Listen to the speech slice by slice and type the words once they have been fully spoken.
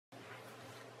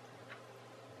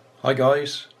Hi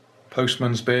guys,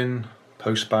 postman's bin,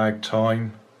 postbag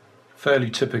time, fairly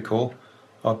typical.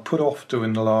 I put off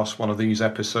doing the last one of these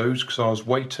episodes because I was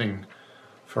waiting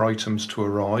for items to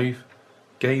arrive,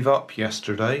 gave up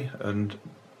yesterday and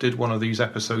did one of these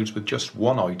episodes with just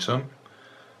one item,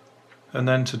 and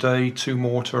then today two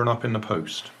more turn up in the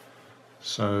post.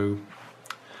 So,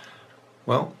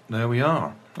 well, there we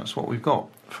are, that's what we've got.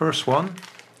 First one,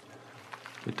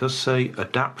 it does say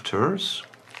adapters.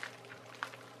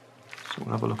 So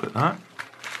we'll have a look at that.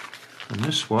 And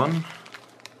this one,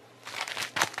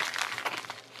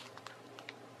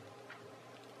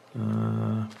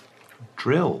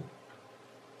 drill.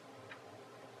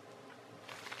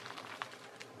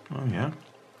 Oh yeah.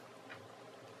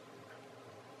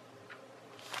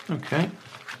 Okay.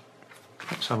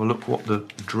 Let's have a look what the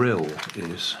drill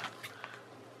is.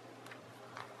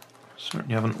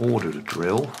 Certainly haven't ordered a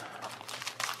drill.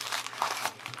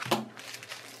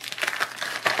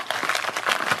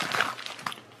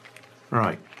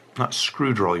 Right, that's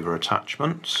screwdriver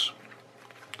attachments.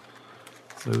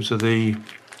 Those are the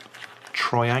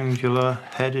triangular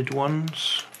headed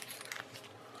ones.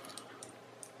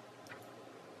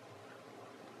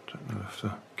 Don't know if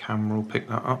the camera will pick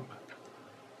that up.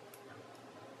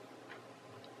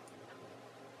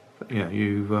 But yeah,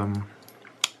 you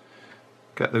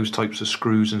get those types of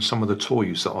screws in some of the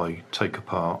toys that I take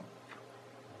apart.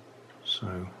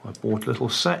 So I bought a little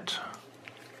set.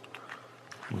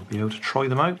 We'll be able to try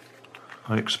them out,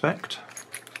 I expect.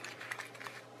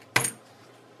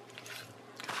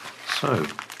 So,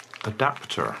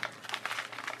 adapter.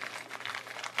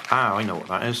 Ah, I know what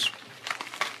that is.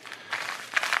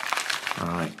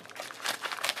 Alright.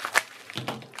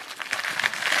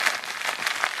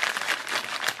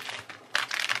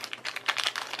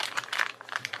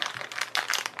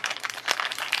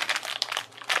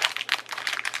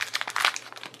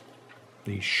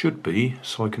 These should be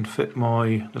so I can fit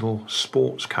my little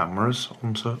sports cameras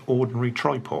onto ordinary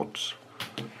tripods.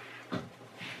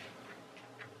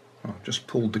 I've just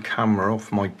pulled the camera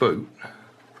off my boat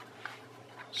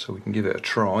so we can give it a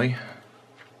try.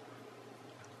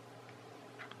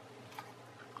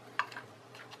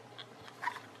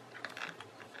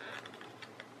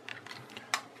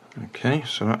 Okay,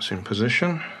 so that's in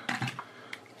position.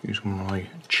 Using my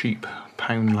cheap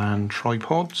Poundland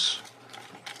tripods.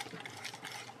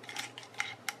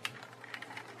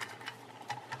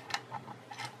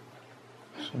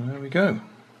 So there we go.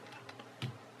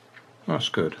 That's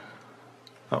good.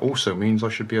 That also means I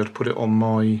should be able to put it on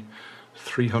my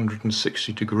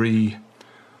 360-degree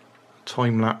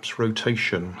time-lapse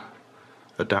rotation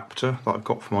adapter that I've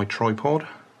got for my tripod.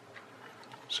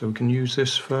 So we can use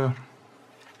this for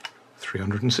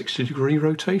 360-degree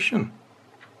rotation.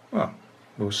 Well,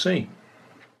 we'll see.